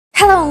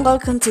Hello and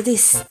welcome to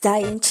this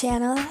dying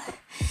channel.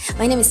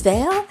 My name is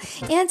Belle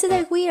and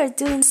today we are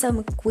doing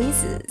some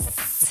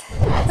quizzes.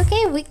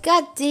 Okay, we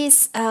got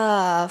this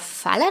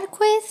Fallout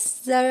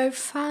quiz that I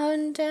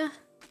found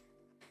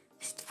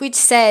which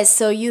says,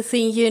 so you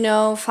think you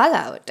know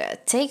Fallout?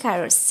 Take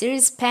our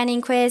series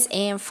panning quiz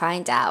and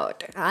find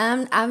out.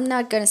 I'm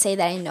not gonna say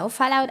that I know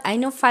Fallout. I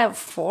know Fallout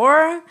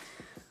 4,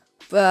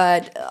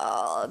 but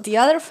the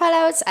other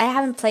Fallouts I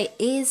haven't played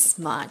as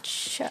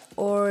much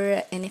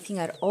or anything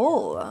at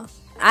all.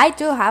 I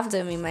do have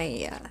them in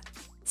my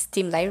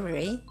Steam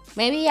library.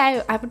 Maybe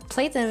I would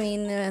play them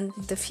in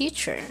the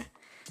future.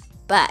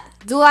 But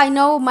do I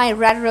know my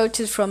red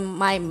roaches from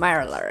my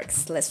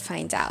Mirrorlurks? Let's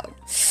find out.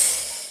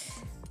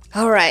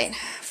 Alright,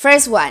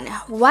 first one.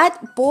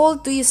 What ball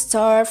do you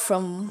start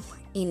from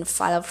in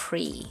Fallout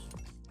 3?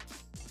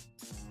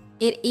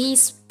 It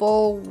is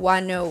ball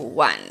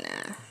 101.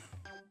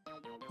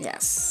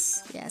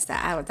 Yes,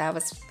 that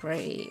was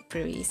pretty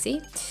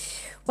easy.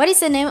 What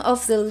is the name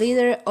of the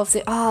leader of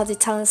the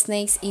Talon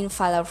Snakes in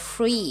Fallout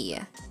 3?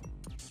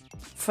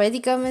 Freddy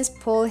Gomez,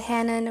 Paul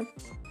Hannon,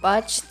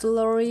 Butch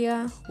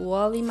Deloria,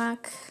 Wally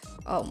Mack.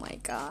 Oh my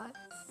god.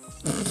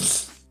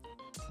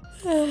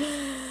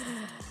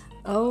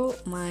 Oh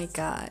my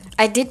god.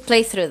 I did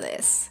play through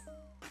this.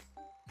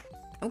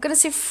 I'm gonna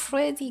say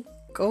Freddy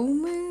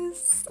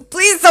Gomez.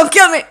 Please don't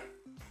kill me!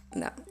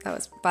 No, that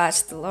was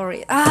Butch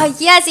Deloria. Ah,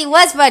 yes, it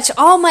was Butch.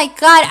 Oh my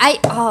god.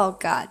 Oh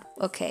god.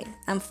 Okay,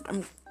 I'm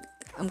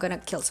gonna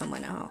kill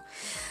someone now.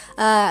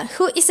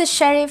 Who is the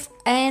sheriff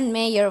and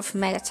mayor of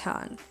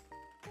Megaton?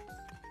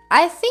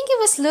 I think it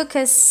was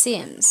Lucas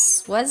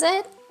Sims. Was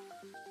it?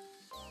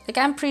 Like,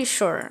 I'm pretty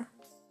sure.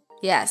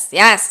 Yes.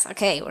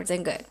 Okay, we're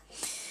doing good.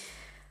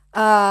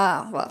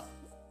 Well,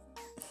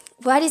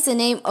 what is the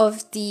name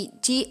of the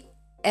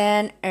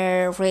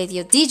GNR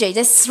radio DJ?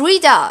 The Three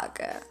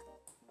Dog.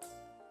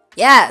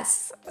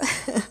 Yes.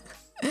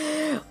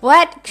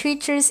 What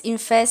creatures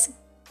infest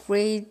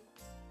Great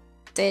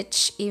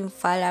Ditch in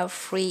Fallout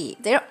 3?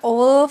 They're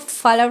all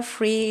Fallout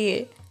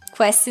 3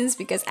 questions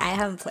because I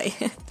haven't played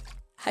it.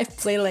 I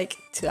played like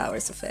 2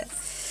 hours of it.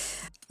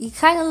 It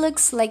kind of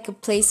looks like a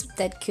place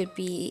that could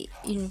be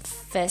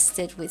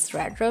infested with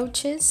red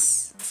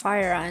roaches,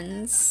 fire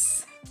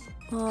ants.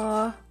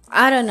 I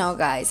don't know,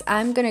 guys.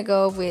 I'm gonna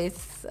go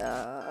with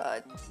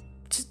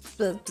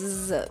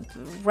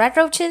red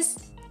roaches,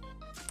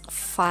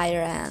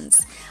 fire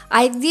ants.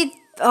 I did.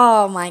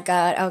 Oh my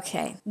god.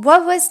 Okay.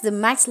 What was the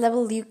max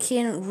level you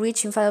can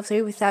reach in Fallout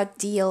 3 without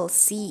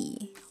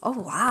DLC? Oh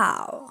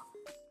wow.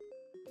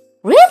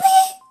 Really?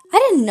 I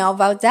didn't know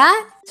about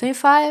that.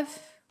 25?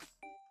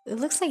 It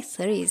looks like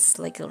 30 is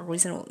like a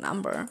reasonable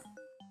number.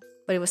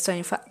 But it was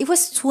 25. It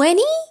was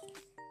 20?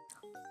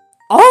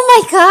 Oh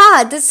my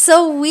god, that's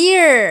so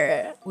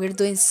weird. We're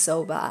doing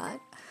so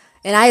bad.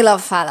 And I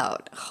love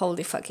Fallout.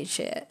 Holy fucking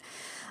shit.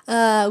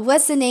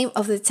 What's the name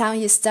of the town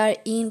you start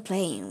in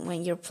playing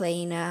when you're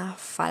playing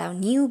Fallout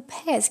New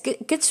Vegas?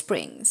 Good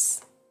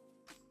Springs.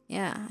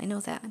 Yeah, I know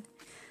that.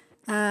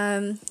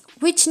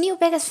 Which New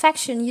Vegas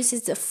faction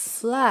uses the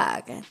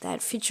flag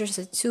that features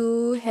a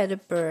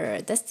two-headed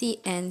bird? That's the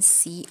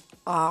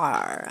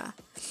NCR.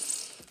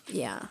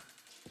 Yeah.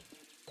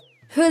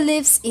 Who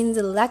lives in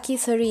the Lucky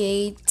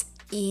 38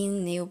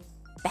 in New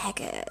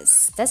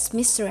Vegas? That's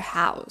Mr.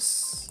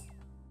 House.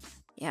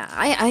 Yeah,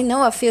 I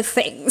know a few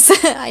things.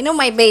 I know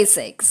my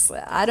basics.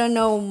 I don't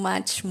know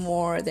much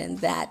more than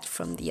that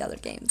from the other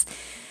games.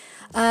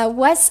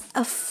 What's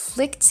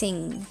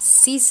afflicting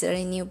Caesar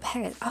in New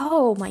Vegas?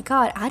 Oh my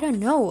god, I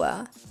don't know.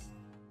 A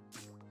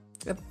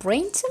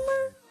brain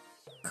tumor?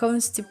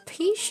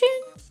 Constipation?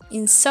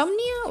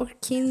 Insomnia? Or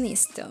kidney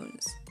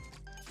stones?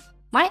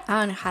 My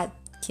aunt had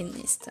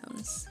kidney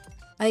stones.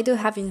 I do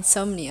have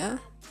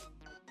insomnia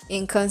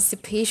and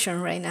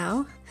constipation right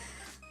now.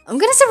 I'm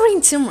gonna say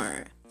brain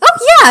tumor. Oh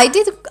yeah, I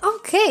did.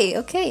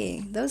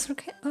 Okay. Those were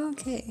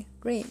okay.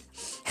 Great.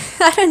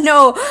 I don't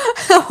know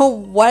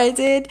what I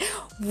did,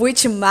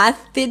 which math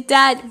did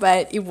that,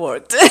 but it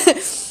worked.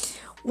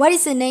 What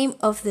is the name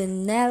of the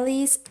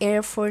Nellis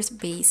Air Force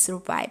Base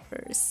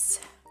survivors?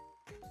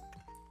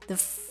 The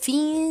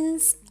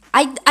Fiends.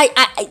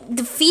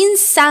 The Fiends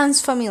sounds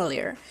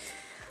familiar.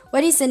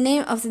 What is the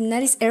name of the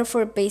Nellis Air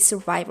Force Base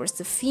survivors?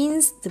 The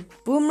Fiends, the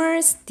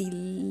Boomers, the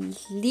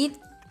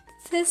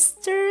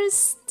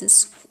Leadtesters, the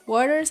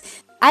Squatters.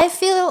 I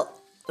feel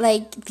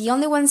like the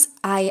only ones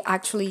I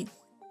actually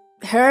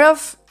heard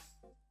of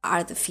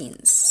are the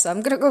Fiends. So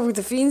I'm gonna go with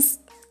the Fiends.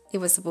 It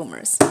was the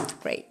Boomers.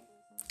 Great.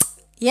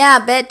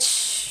 Yeah,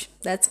 bitch.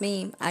 That's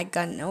me. I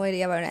got no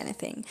idea about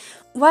anything.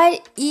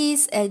 What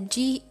is a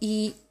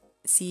GECK?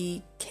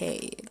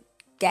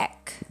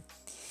 GECK.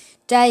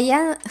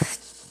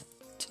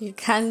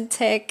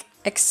 Gigantic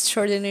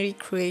Extraordinary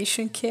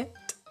Creation Kit.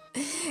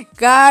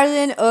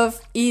 Garden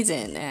of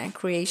Eden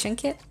creation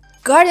kit.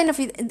 Garden of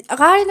Eden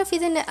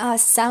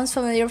sounds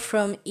familiar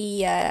from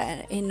a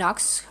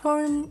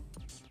Noxhorn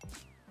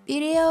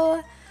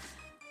video.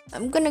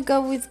 I'm gonna go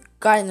with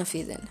Garden of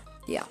Eden.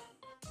 Yeah,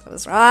 that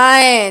was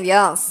right.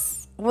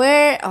 Yes.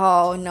 Where?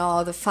 Oh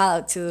no, the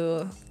Fallout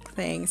 2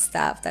 thing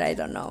stuff that I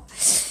don't know.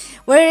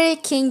 Where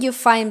can you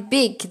find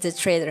Big the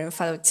trader in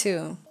Fallout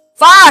 2?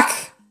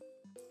 Fuck!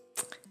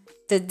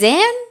 The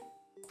den?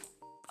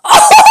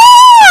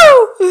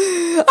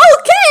 Oh!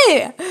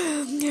 Okay!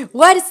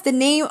 What is the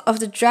name of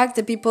the drug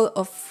the people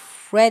of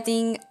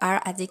Reading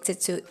are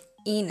addicted to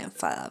in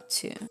Fallout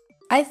 2?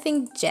 I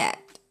think Jet.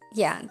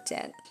 Yeah,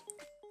 Jet.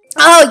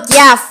 Oh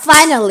yeah,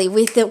 finally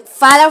with the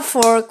Fallout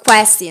 4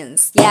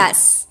 questions.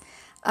 Yes.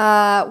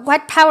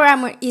 What power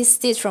armor is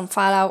this from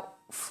Fallout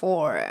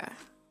 4?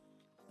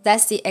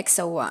 That's the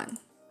EXO one.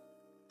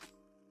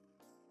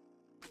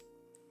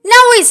 No,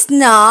 it's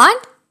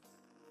not.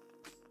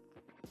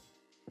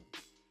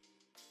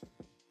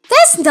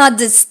 That's not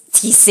the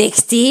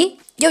T60.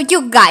 Yo,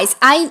 you guys,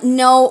 I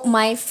know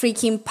my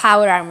freaking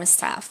power armor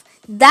stuff.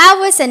 That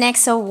was an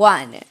EXO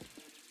one.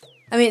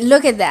 I mean,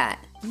 look at that.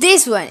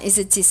 This one is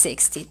a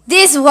T60.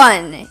 This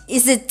one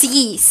is a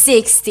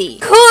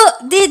T60. Who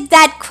did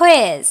that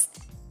quiz?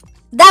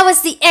 That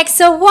was the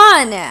EXO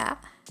one.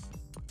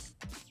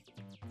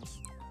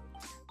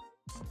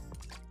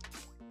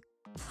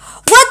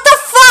 What the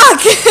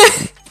fuck?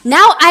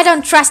 Now I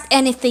don't trust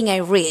anything I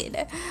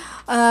read.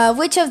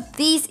 Which of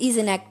these is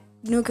a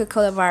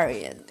Nuka-Cola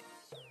variant?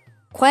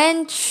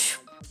 Quench,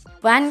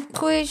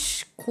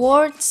 Vanquish,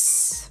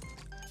 Quartz,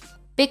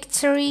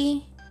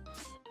 Victory.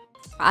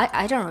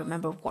 I don't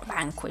remember what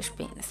Vanquish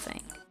being a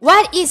thing.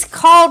 What is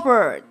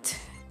Colbert?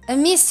 A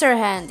Mr.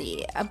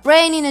 Handy, a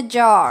brain in a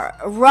jar,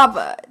 a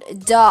robot, a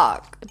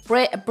dog,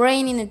 a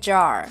brain in a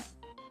jar.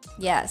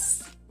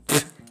 Yes.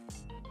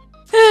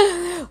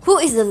 Who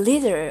is the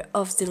leader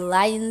of the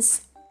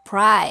Lion's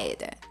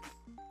Pride?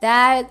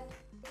 That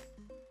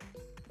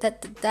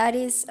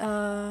is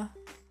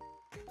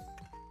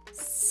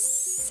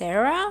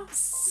Sarah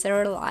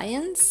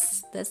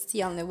Lyons. That's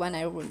the only one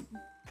I would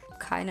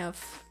kind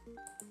of,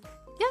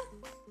 yeah,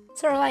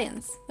 Sarah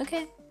Lyons.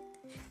 Okay,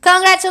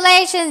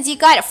 congratulations, you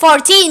got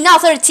 14,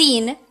 not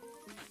 13.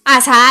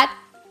 Asshat,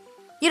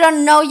 you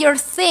don't know your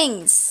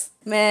things,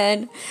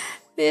 man.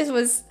 This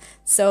was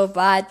so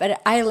bad,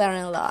 but I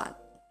learned a lot.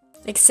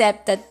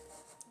 Except that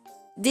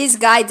this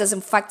guy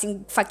doesn't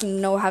fucking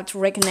know how to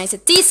recognize a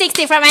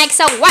T60 from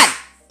EXO-1.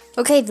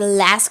 Okay, the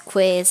last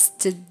quiz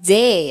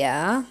today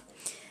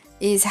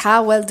is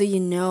how well do you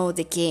know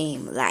the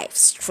game Life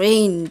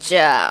Strange?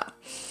 I'm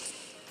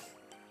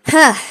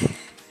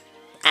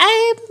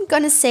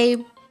gonna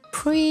say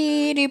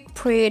pretty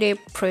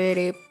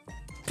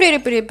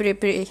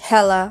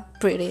hella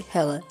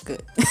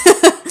good.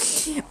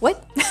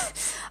 What?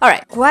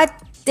 Alright, what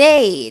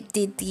day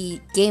did the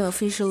game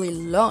officially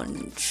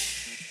launch?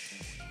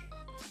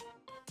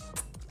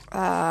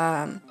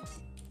 I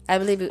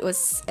believe it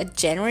was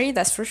January,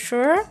 that's for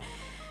sure.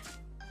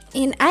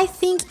 And I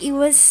think it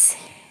was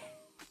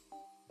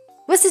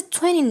it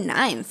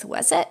 29th,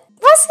 was it?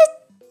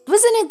 Wasn't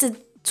it the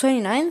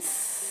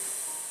 29th?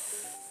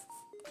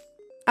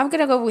 I'm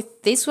gonna go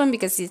with this one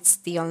because it's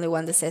the only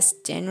one that says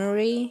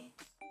January.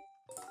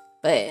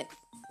 But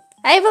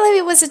I believe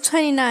it was the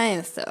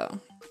 29th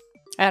though.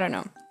 I don't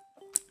know.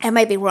 I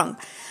might be wrong.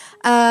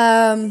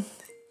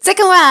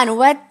 Second one,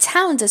 what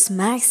town does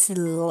Max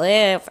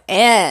live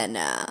in?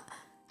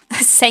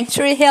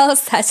 Sanctuary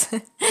Hills?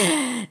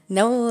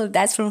 No,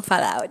 that's from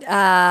Fallout.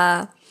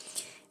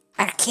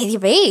 Arcadia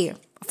Bay,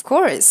 of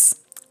course.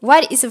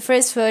 What is the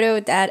first photo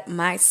that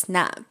Max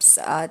snaps?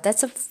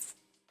 That's a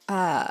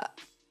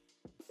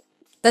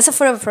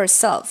photo of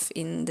herself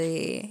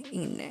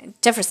in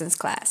Jefferson's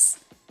class.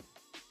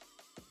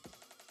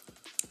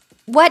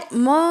 What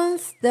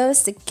month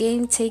does the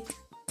game take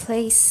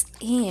place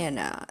in?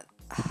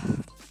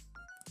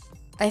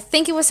 I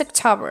think it was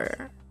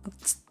October.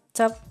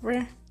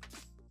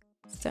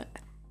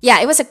 Yeah,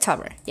 it was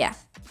October. Yeah,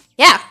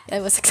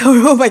 it was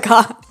October. Oh my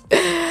god.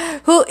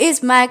 Who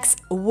is Max's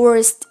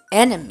worst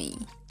enemy?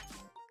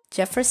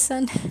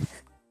 Jefferson?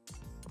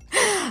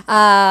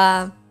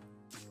 No.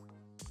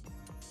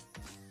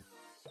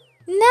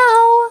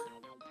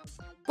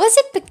 Was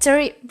it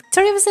Victoria?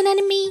 Victoria was an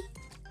enemy?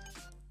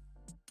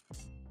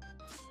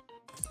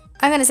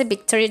 I'm gonna say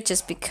Victoria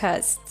just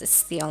because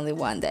it's the only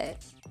one that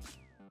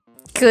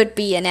could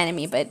be an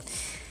enemy, but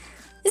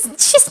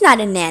she's not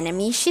an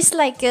enemy. She's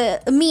like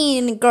a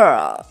mean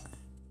girl.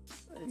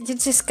 You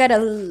just gotta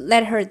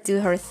let her do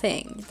her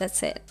thing.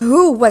 That's it.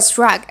 Who was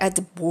drugged at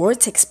the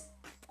Vortex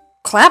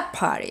club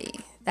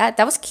party? That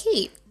was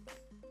Kate.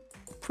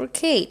 Poor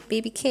Kate,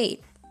 baby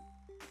Kate.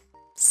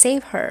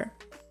 Save her.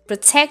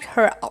 Protect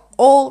her at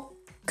all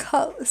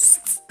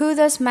costs. Who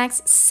does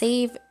Max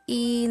save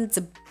in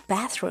the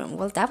bathroom?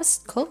 Well, that was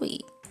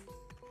Chloe.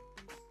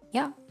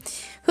 Yeah.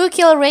 Who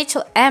killed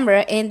Rachel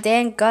Amber and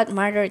then got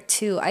murdered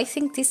too? I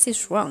think this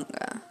is wrong.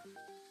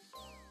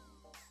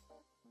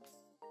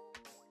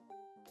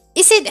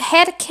 Is it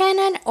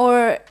headcanon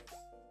or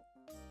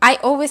I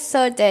always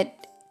thought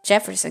that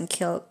Jefferson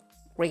killed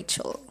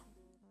Rachel?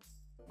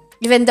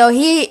 Even though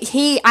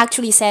he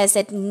actually says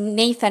that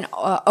Nathan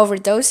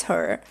overdosed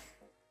her.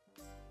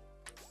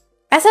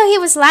 I thought he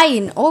was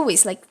lying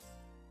always, like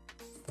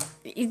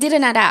it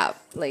didn't add up.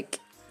 Like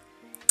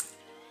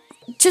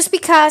just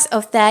because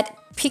of that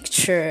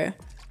picture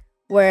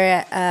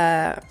where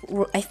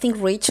I think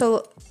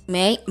Rachel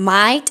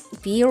might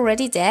be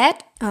already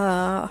dead.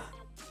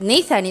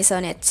 Nathan is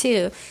on it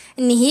too,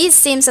 and he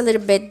seems a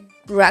little bit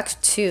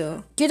wrecked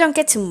too. You don't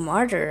get to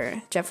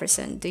murder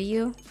Jefferson, do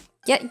you?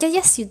 Yeah,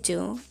 yes you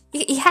do.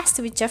 It has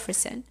to be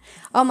Jefferson.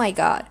 Oh my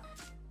god.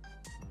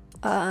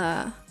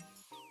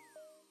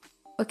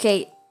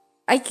 Okay,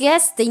 I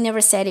guess they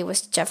never said it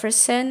was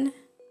Jefferson,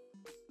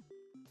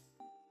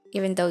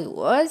 even though it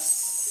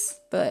was.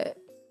 But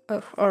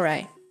all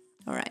right,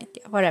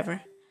 yeah,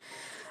 whatever.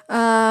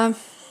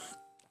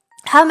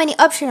 How many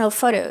optional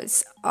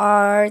photos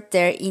are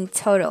there in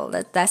total?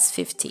 That's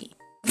 50.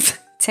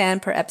 10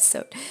 per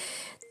episode.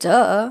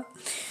 Duh.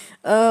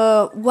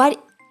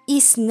 What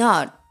is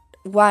not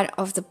one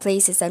of the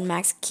places that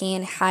Max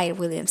can hide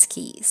William's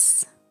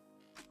keys?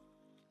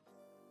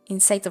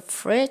 Inside the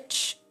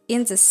fridge,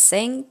 in the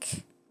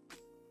sink,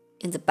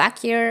 in the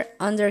backyard,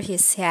 under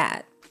his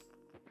hat.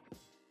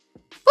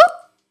 Boop!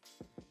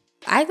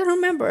 I don't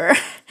remember.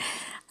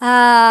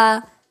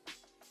 I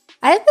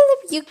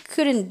believe you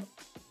couldn't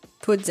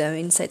put them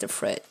inside the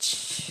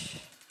fridge.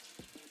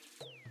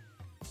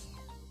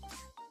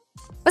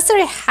 Was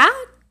there a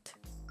hat?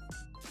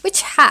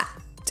 Which hat?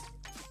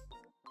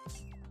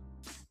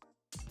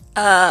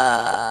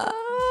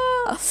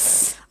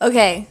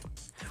 Okay.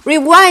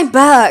 Rewind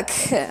back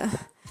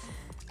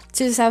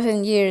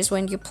 2,000 years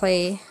when you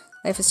play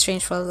Life is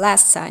Strange for the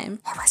last time.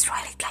 I was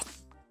really like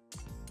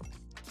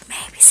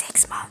maybe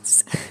 6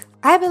 months.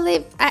 I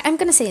believe I'm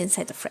gonna say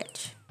inside the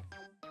fridge.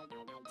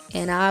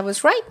 And I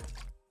was right.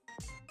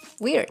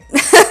 Weird.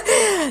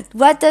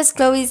 What does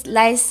Chloe's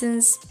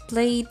license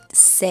plate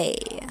say?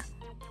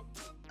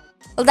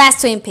 Well, that's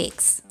Twin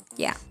Peaks.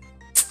 Yeah.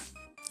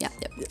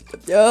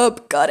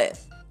 Yep, got it.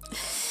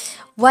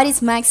 What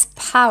is Max's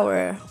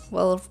power?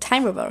 Well,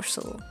 time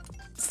reversal.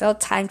 Still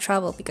time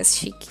travel because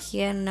she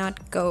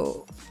cannot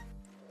go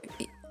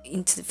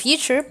into the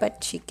future,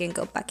 but she can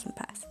go back in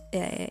past.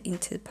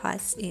 Into the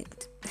past.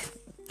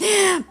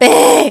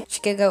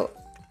 She can go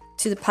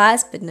to the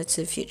past, but not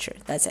to the future.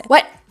 That's it.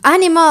 What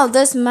animal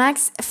does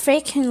Max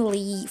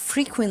frequently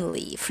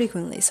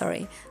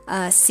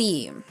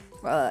see?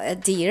 A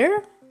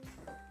deer.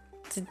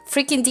 The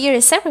freaking deer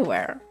is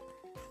everywhere.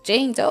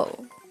 Jane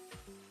Doe.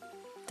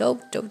 Doe.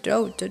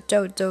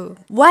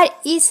 What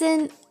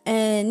isn't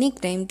a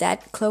nickname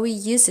that Chloe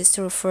uses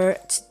to refer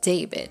to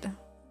David?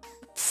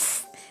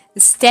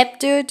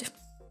 Stepdude.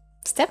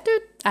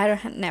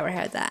 Stepdude? Never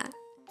heard that.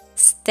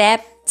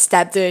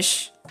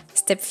 Stepdouche,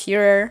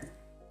 stepfuhrer,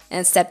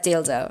 and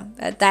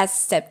stepdildo. That's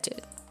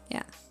stepdude.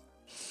 Yeah.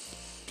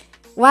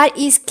 What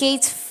is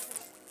Kate's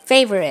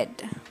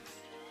favorite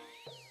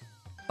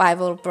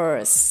Bible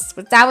verse?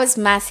 That was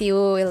Matthew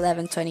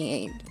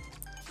 11:28.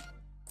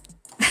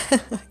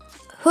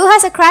 Who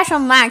has a crush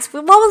on Max?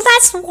 Well,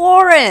 that's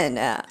Warren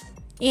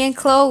and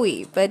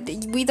Chloe, but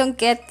we don't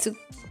get to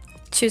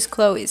choose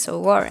Chloe, so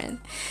Warren.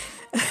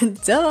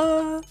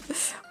 Duh.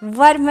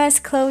 What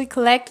must Chloe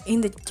collect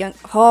in the junk?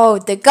 Oh,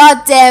 the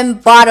goddamn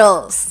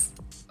bottles!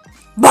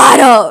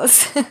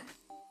 Bottles!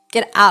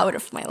 Get out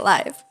of my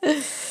life.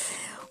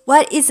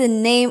 What is the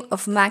name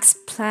of Max's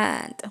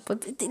plant?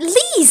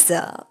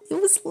 Lisa! It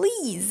was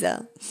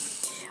Lisa.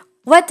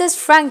 What does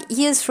Frank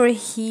use for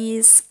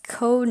his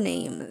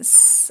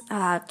codenames?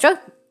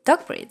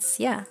 Dog breeds,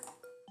 yeah.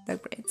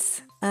 Dog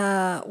breeds.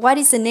 What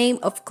is the name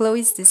of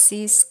Chloe's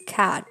deceased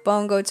cat?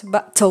 Bongo,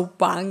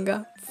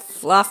 Tobanga,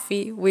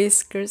 Fluffy,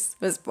 Whiskers,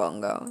 was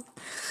Bongo.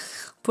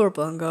 Poor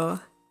Bongo.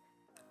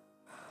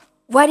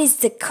 What is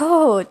the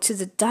code to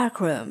the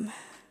dark room?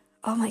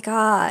 Oh my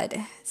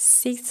god.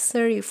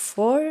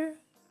 634?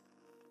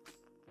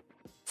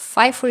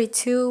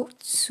 542,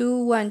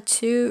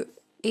 212,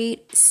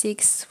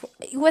 864.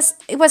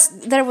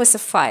 There was a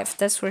 5,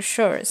 that's for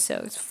sure.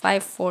 So it's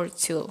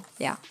 542.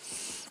 Yeah.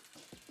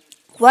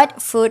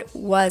 What food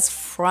was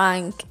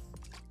Frank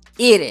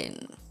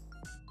eating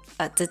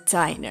at the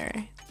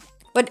diner?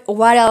 But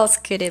what else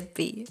could it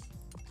be?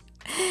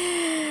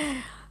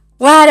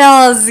 What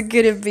else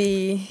could it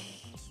be?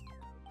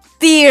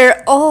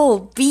 Dear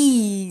old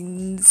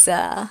beans.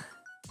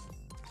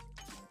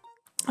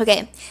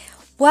 Okay.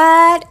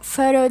 What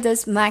photo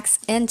does Max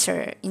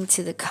enter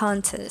into the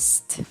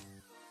contest?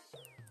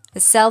 A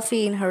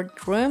selfie in her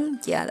room?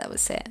 Yeah, that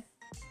was it.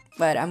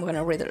 But I'm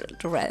gonna read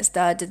the rest.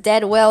 The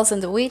dead whales on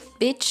the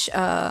beach.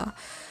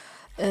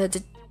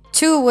 The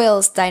 2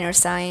 whales diner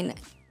sign.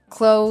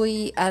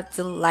 Chloe at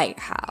the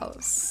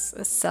lighthouse.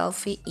 A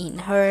selfie in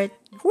her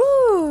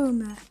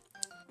room.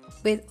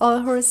 With all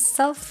her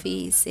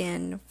selfies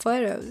and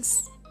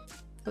photos.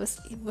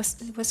 It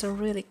was a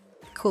really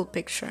cool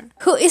picture.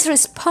 Who is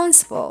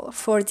responsible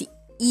for the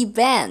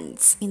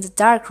events in the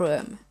dark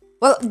room?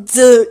 Well,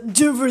 the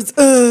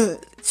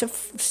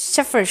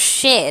Jefferson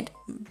shit,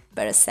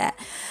 better said.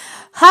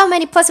 How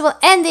many possible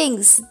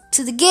endings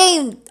to the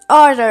game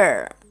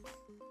order?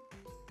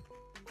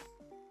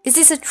 Is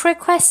this a trick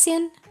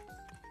question?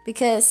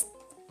 Because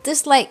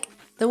there's like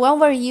the one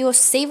where you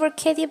savor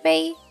Katy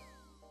Bay.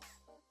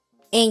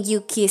 and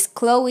you kiss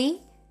Chloe.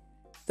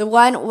 The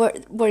one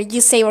where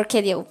you say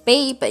Orchidea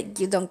obey, but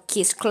you don't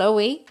kiss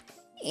Chloe.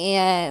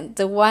 And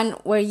the one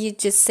where you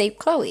just say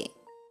Chloe.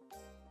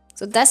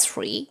 So that's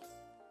 3.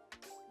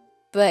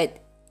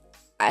 But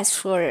as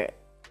for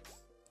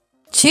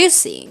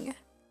choosing,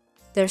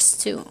 there's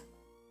 2.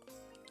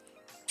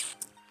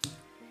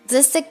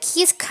 Does the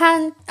kiss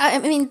count? I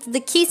mean, the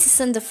kiss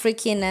is on the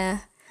freaking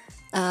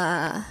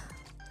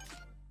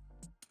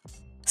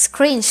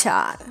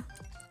screenshot.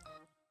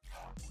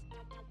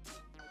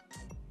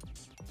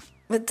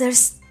 But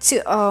there's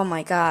 2. Oh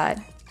my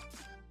god.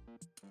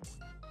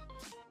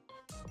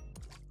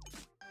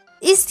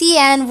 Is the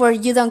end where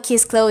you don't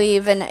kiss Chloe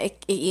even a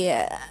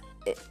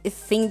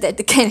thing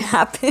that can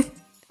happen?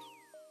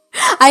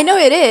 I know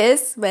it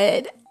is,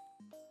 but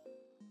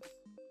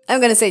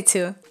I'm gonna say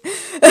 2.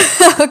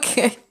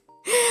 Okay.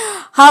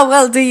 How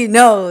well do you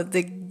know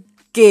the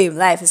game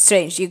Life is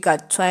Strange? You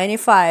got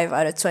 25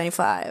 out of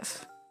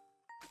 25.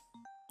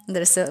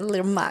 There's a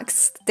little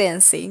Max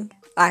dancing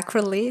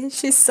awkwardly.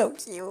 She's so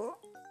cute.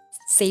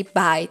 Say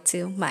bye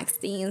to Max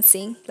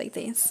dancing like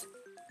this.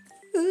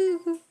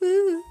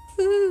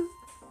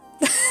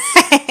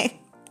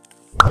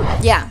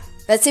 Yeah,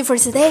 that's it for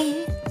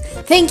today.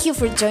 Thank you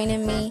for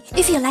joining me.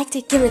 If you liked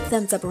it, give it a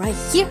thumbs up right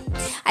here.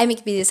 I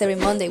make videos every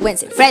Monday,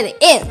 Wednesday, Friday,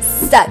 and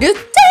Saturday.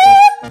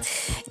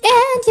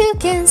 And you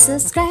can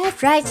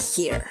subscribe right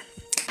here.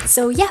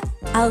 So yeah,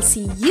 I'll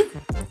see you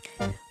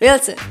real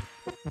soon.